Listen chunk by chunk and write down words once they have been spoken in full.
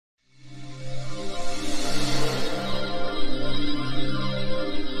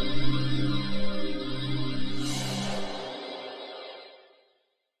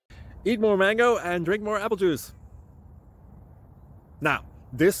Eat more mango and drink more apple juice. Now,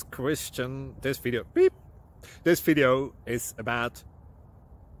 this video is about...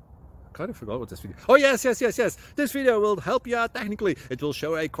 I kind of forgot what this video... Oh, yes. This video will help you out technically. It will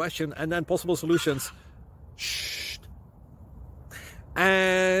show a question and then possible solutions. Shh.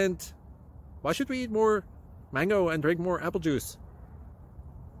 And why should we eat more mango and drink more apple juice?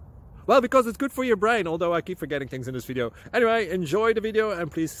 Well, because it's good for your brain, although I keep forgetting things in this video. Anyway, enjoy the video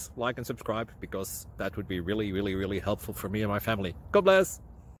and please like and subscribe, because that would be really helpful for me and my family. God bless!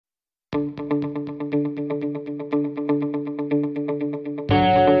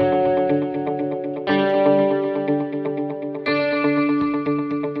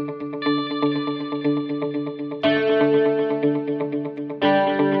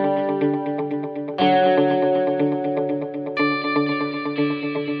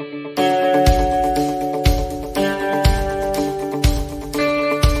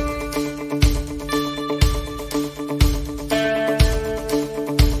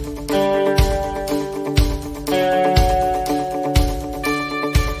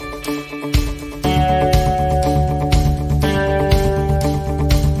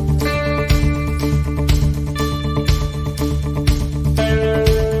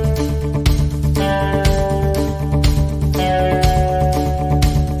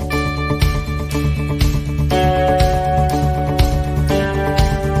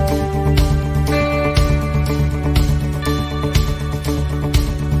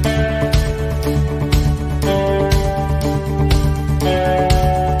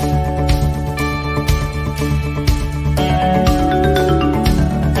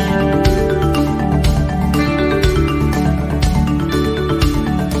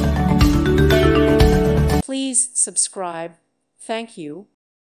 Please subscribe. Thank you.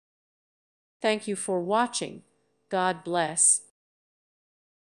 Thank you for watching. God bless.